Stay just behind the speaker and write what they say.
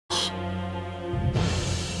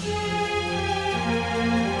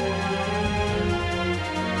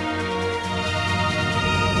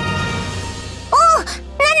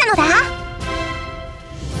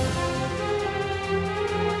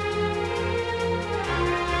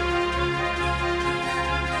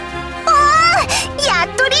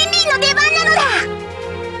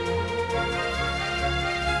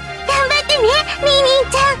ミ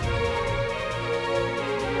ーちゃ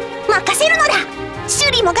ん。任せるのだ。シ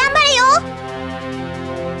ュリも頑張れよ。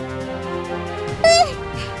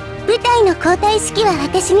舞台の交代式は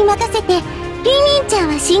私に任せて、リーちゃん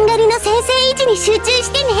はしんがりの先生位置に集中し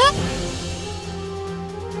てね。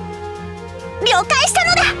了解した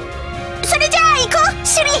のだ。それじゃあ行こう、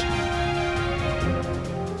シュリ。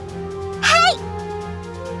はい。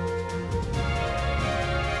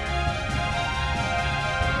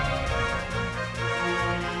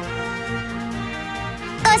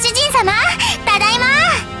ご主人様、ただい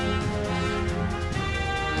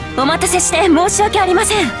ま。お待たせして申し訳ありま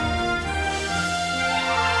せん。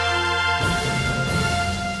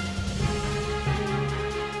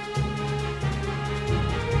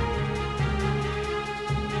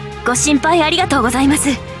ご心配ありがとうございます。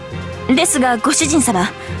ですがご主人様、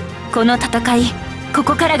この戦い、こ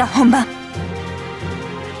こからが本番。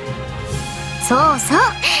そうそう、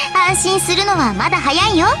安心するのはまだ早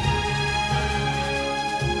いよ。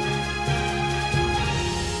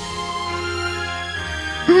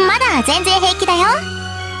まだ全然平気だよ。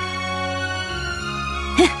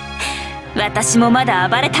私もまだ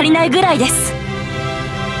暴れ足りないぐらいです。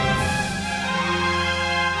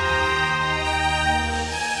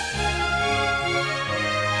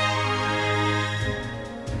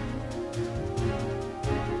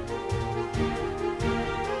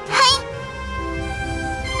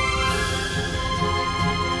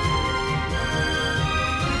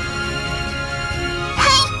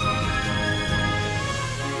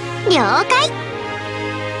了解。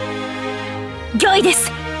御意です。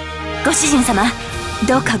ご主人様、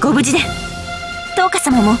どうかご無事で。灯花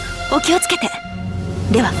様もお気をつけて。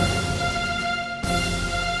では。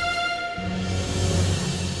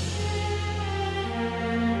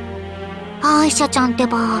愛車ちゃんって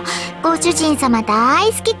ば、ご主人様大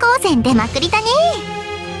好き光線出まくりだね。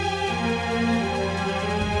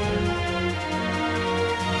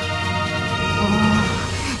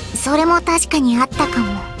それも確かにあったか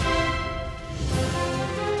も。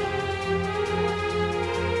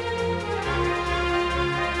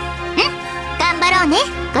頑張ろうね、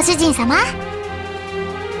ご主人様。は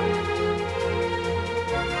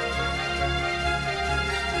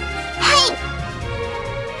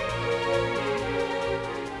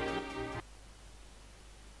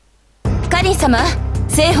い。カリン様、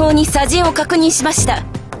西方に砂陣を確認しました。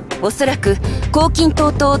おそらく黄金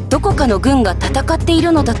島とどこかの軍が戦ってい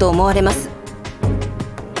るのだと思われます。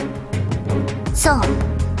そう、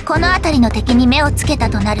この辺りの敵に目をつけた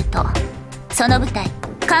となると、その部隊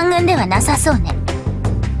官軍ではなさそうね。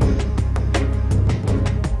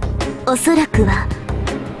おそらくは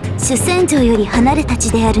主戦場より離れた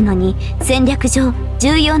地であるのに、戦略上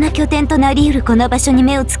重要な拠点となり得るこの場所に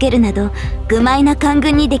目をつけるなど、愚昧な官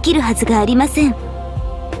軍にできるはずがありません。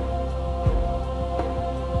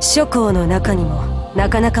諸侯の中にもな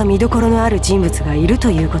かなか見どころのある人物がいると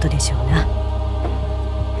いうことでしょうな。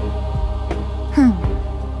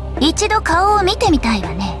一度顔を見てみたいわ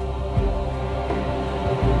ね。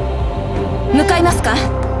向かいますか？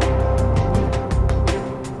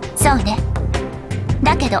そうね。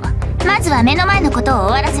だけどまずは目の前のことを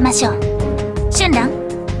終わらせましょう。春蘭。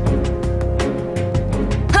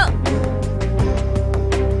はっ。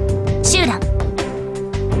秋蘭。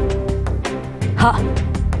は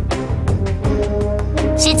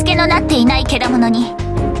っ。しつけのなっていない獣に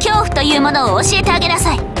恐怖というものを教えてあげな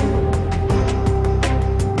さい。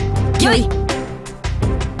御意。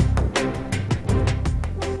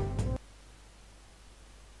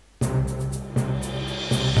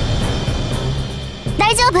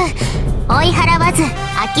大丈夫、追い払わず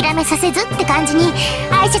諦めさせずって感じに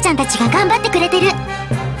アイシャちゃんたちが頑張ってくれてる。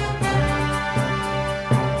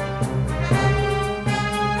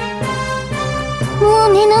もう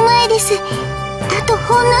目の前です。あと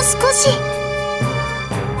ほんの少し。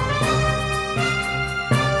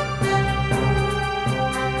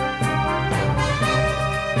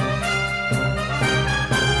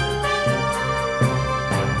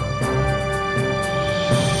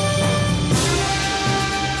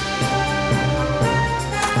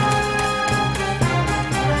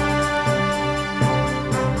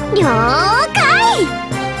了解。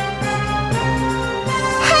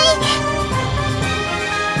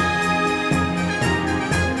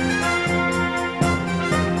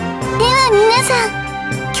皆さ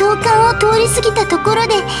ん、教官を通り過ぎたところ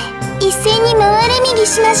で一斉に回れ右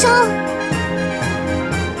しましょう。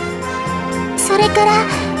それから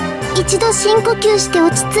一度深呼吸して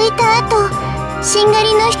落ち着いた後、しんが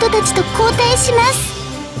りの人たちと交代します。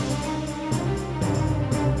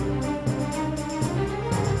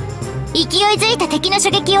勢いづいた敵の射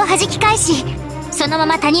撃を弾き返し、そのま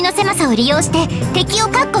ま谷の狭さを利用して敵を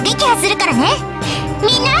かっこ撃破するからね。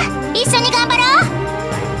みんな一緒に頑張ろう。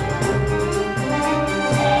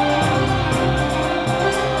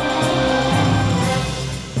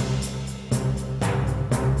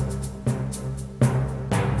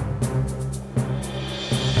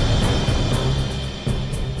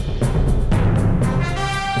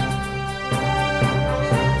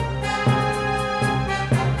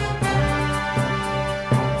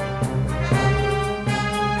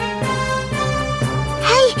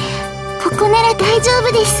ここなら大丈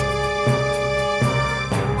夫です。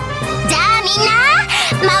じゃあみんな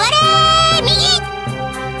回れー、右。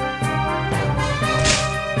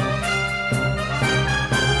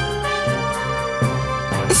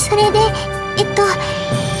それで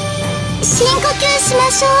深呼吸しま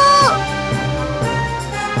しょう。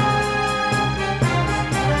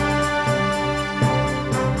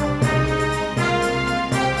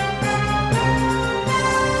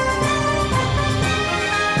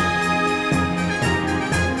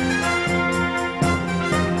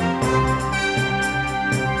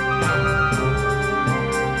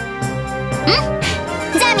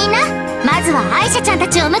じゃあみんな、まずはアイシャちゃんた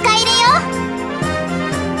ちを迎え入れよ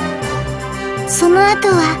う。その後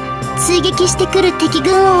は追撃してくる敵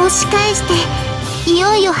軍を押し返して、い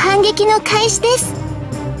よいよ反撃の開始です。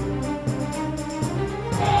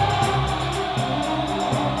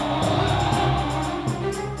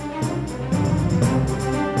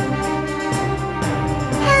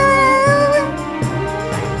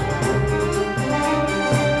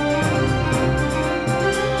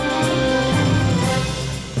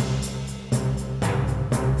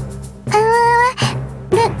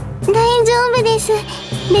大丈夫です。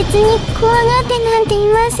別に怖がってなんてい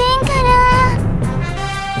ませんから。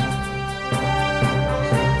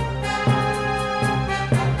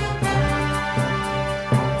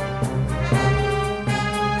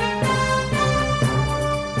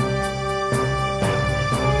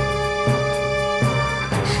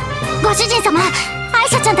ご主人様、アイ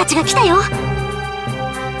シャちゃんたちが来たよ。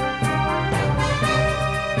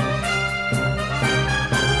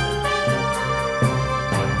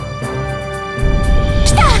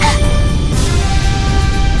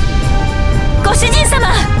ご主人様、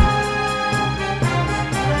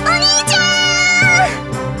お兄ちゃん。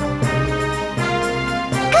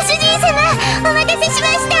ご主人様、お待たせしま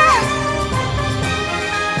した。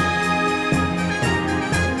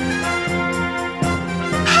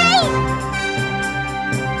はい。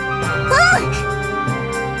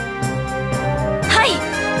はい。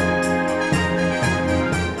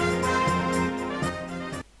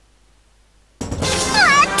待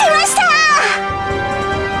ってました。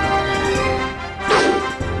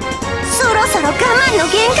そろそろ我慢の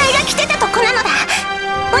限界が来てたとこなのだ。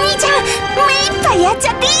お兄ちゃん、目いっぱいやっち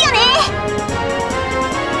ゃっていいよね。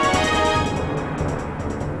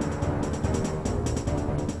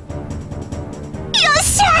よっ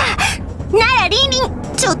しゃ。ならリンリン、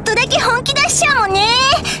ちょっとだけ本気出しちゃうもんね。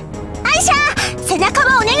アイシャ、背中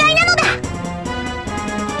はお願いなのだ。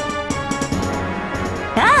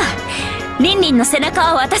ああ、リンリンの背中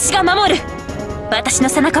は私が守る。私の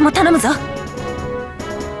背中も頼むぞ。